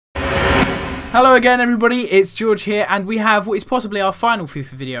Hello again everybody, it's George here, and we have what is possibly our final FIFA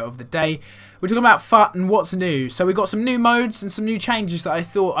video of the day. We're talking about FUT and what's new. So we've got some new modes and some new changes that I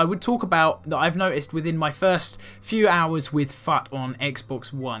thought I would talk about that I've noticed within my first few hours with FUT on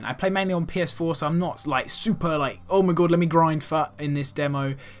Xbox One. I play mainly on PS4, so I'm not like super like, oh my god, let me grind FUT in this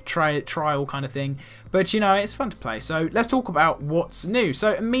demo trial kind of thing. But you know, it's fun to play. So let's talk about what's new.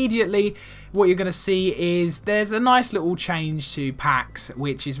 So immediately what you're going to see is there's a nice little change to packs,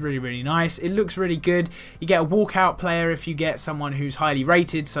 which is really nice. It looks really good. You get a walkout player if you get someone who's highly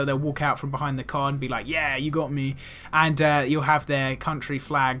rated, so they'll walk out from behind the card and be like, yeah, you got me. And you'll have their country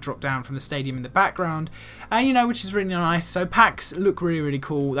flag drop down from the stadium in the background, and you know, which is really nice. So packs look really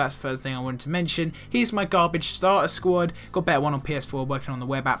cool. That's the first thing I wanted to mention. Here's my garbage starter squad. Got a better one on PS4, working on the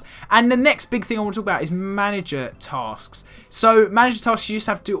web app. And the next big thing I want to talk about is manager tasks. So manager tasks, you just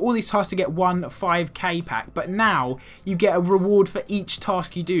have to do all these tasks to get one 5k pack, but now you get a reward for each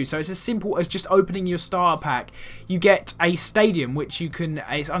task you do. So it's as simple as just opening your starter pack. You get a stadium, which you can,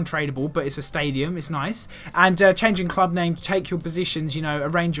 it's untradeable, but it's a stadium, it's nice. And changing club name, take your positions, you know,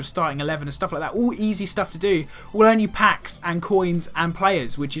 arrange your starting 11 and stuff like that. All easy stuff to do. Will earn you packs and coins and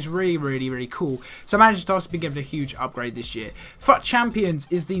players, which is really cool. So manager tasks have been given a huge upgrade this year. FUT Champions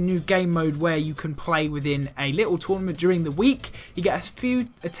is the new game mode where you can play within a little tournament during the week. You get a few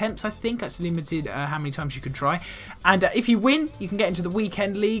attempts, I think. That's limited how many times you can try. And if you win, you can get into the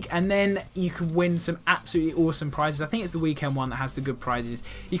weekend league, and then you can win some absolutely awesome prizes. I think it's the weekend one that has the good prizes.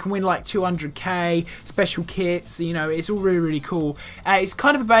 You can win like 200k, special kits, you know, it's all really cool. It's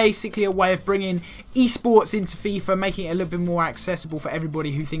kind of basically a way of bringing esports into FIFA, making it a little bit more accessible for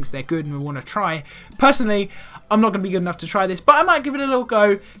everybody who thinks they're good and will want to try. Personally, I'm not going to be good enough to try this, but I might give it a little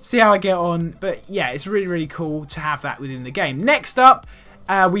go, see how I get on. But yeah, it's really cool to have that within the game. Next up,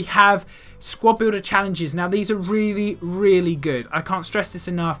 we have squad builder challenges. Now these are really good. I can't stress this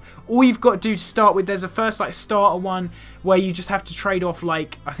enough. All you've got to do to start with, there's a first like starter one where you just have to trade off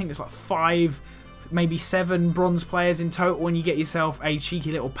like, I think it's like 5, maybe 7 bronze players in total, and you get yourself a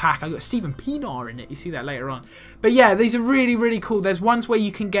cheeky little pack. I got Steven Pienaar in it, you see that later on. But yeah, these are really cool. There's ones where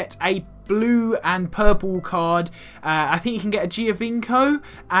you can get a blue and purple card. I think you can get a Giovinco,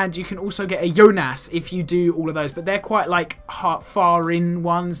 and you can also get a Jonas if you do all of those, but they're quite like far in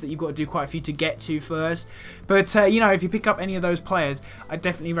ones that you've got to do quite a few to get to first. But you know, if you pick up any of those players, I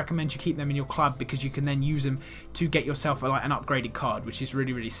definitely recommend you keep them in your club, because you can then use them to get yourself like an upgraded card, which is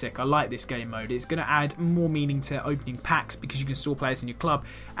really sick. I like this game mode. It's going to add more meaning to opening packs, because you can store players in your club,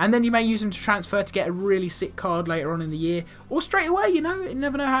 and then you may use them to transfer to get a really sick card later on in the year, or straight away. You know, you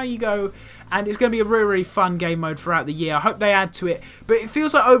never know how you go. And it's going to be a really fun game mode throughout the year. I hope they add to it. But it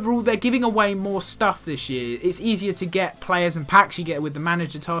feels like overall they're giving away more stuff this year. It's easier to get players and packs you get with the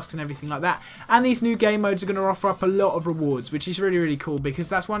manager tasks and everything like that. And these new game modes are going to offer up a lot of rewards, which is really cool, because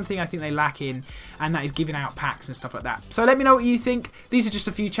that's one thing I think they lack in, and that is giving out packs and stuff like that. So let me know what you think. These are just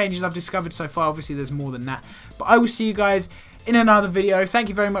a few changes I've discovered so far. Obviously there's more than that. But I will see you guys in another video. Thank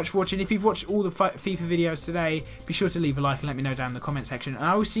you very much for watching. If you've watched all the FIFA videos today, be sure to leave a like and let me know down in the comment section. And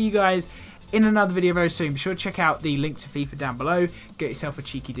I will see you guys in another video very soon. Be sure to check out the link to FIFA down below. Get yourself a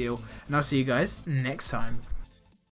cheeky deal. And I'll see you guys next time.